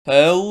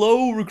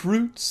Hello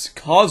recruits,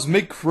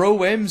 Cosmic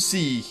Crow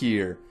MC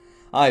here.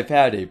 I've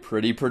had a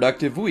pretty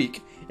productive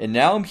week, and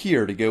now I'm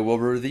here to go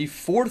over the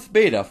 4th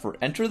beta for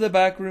Enter the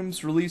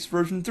Backrooms Release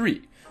Version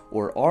 3,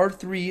 or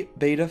R3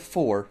 Beta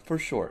 4 for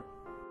short.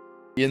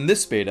 In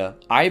this beta,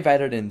 I've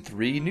added in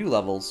 3 new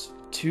levels,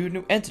 2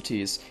 new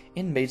entities,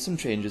 and made some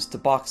changes to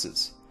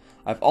boxes.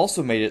 I've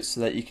also made it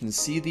so that you can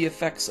see the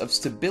effects of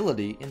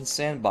stability in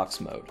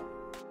Sandbox Mode.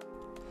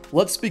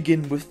 Let's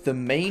begin with the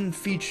main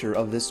feature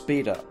of this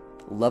beta.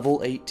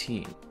 Level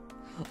 18.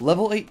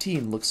 Level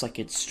 18 looks like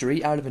it's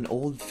straight out of an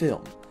old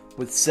film,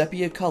 with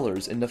sepia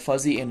colors and a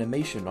fuzzy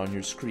animation on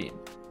your screen.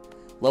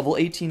 Level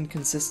 18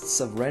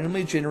 consists of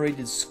randomly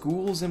generated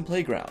schools and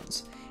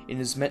playgrounds, and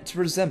is meant to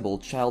resemble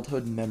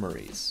childhood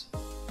memories.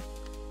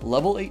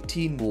 Level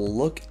 18 will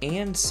look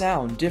and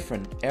sound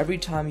different every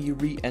time you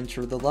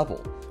re-enter the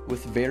level,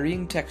 with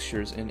varying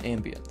textures and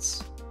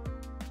ambience.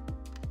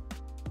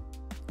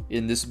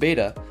 In this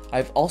beta,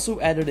 I've also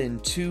added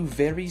in 2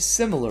 very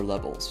similar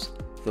levels,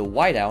 the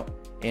Whiteout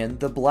and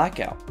the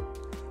Blackout.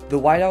 The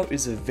Whiteout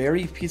is a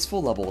very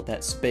peaceful level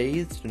that's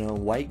bathed in a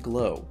white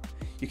glow.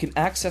 You can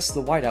access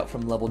the Whiteout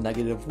from level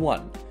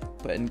 -1,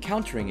 but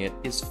encountering it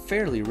is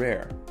fairly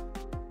rare.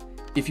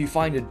 If you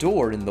find a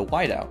door in the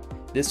Whiteout,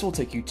 this will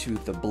take you to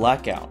the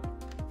Blackout.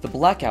 The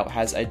Blackout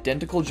has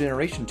identical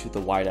generation to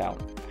the Whiteout,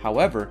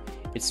 however,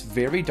 it's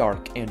very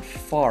dark and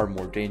far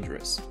more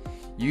dangerous.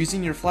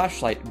 Using your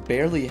flashlight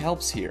barely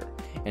helps here,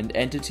 and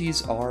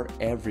entities are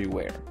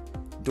everywhere.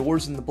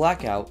 Doors in the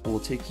Blackout will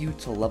take you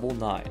to level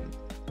 9.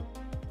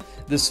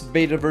 This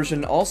beta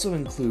version also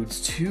includes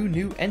 2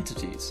 new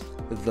entities,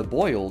 the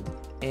Boiled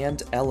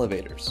and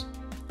Elevators.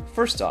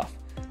 First off,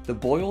 the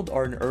Boiled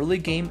are an early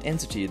game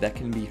entity that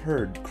can be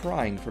heard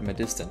crying from a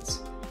distance.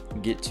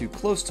 Get too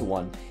close to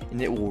one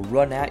and it will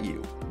run at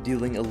you,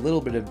 dealing a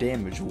little bit of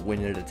damage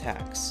when it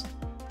attacks.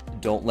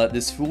 Don't let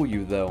this fool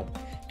you though.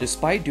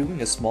 Despite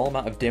doing a small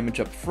amount of damage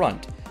up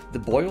front, the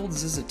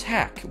Boiled's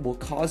attack will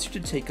cause you to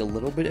take a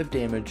little bit of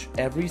damage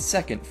every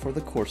second for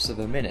the course of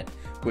a minute,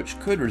 which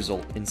could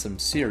result in some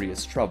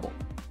serious trouble.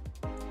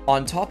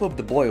 On top of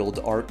the Boiled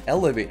are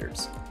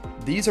Elevators.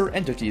 These are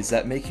entities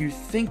that make you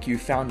think you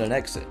found an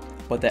exit,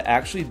 but that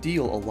actually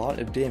deal a lot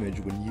of damage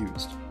when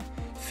used.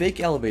 Fake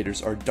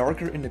Elevators are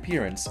darker in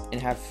appearance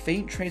and have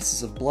faint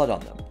traces of blood on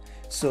them,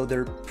 so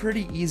they're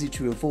pretty easy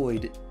to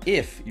avoid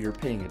if you're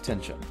paying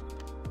attention.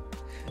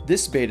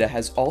 This beta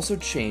has also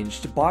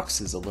changed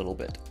boxes a little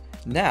bit.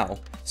 Now,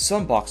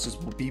 some boxes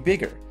will be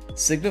bigger,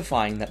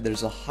 signifying that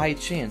there's a high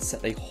chance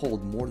that they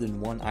hold more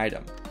than one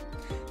item.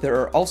 There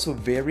are also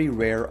very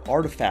rare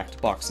artifact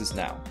boxes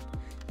now.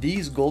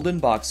 These golden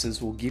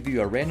boxes will give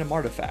you a random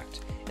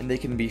artifact, and they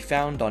can be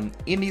found on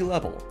any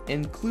level,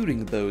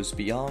 including those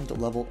beyond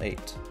level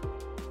 8.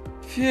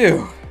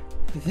 Phew,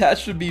 that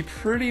should be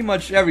pretty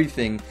much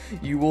everything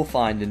you will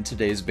find in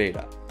today's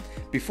beta.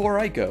 Before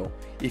I go,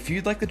 if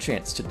you'd like the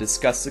chance to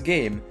discuss the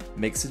game,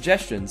 make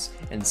suggestions,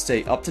 and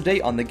stay up to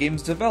date on the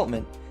game's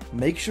development,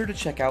 make sure to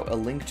check out a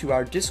link to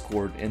our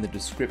Discord in the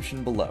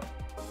description below.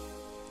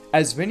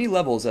 As many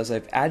levels as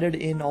I've added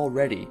in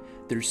already,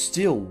 there's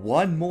still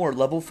one more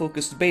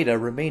level-focused beta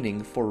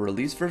remaining for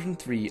Release Version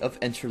 3 of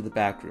Enter the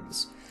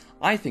Backrooms.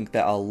 I think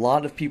that a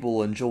lot of people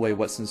will enjoy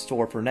what's in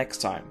store for next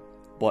time.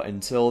 But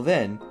until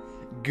then,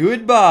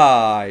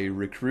 goodbye,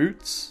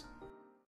 recruits!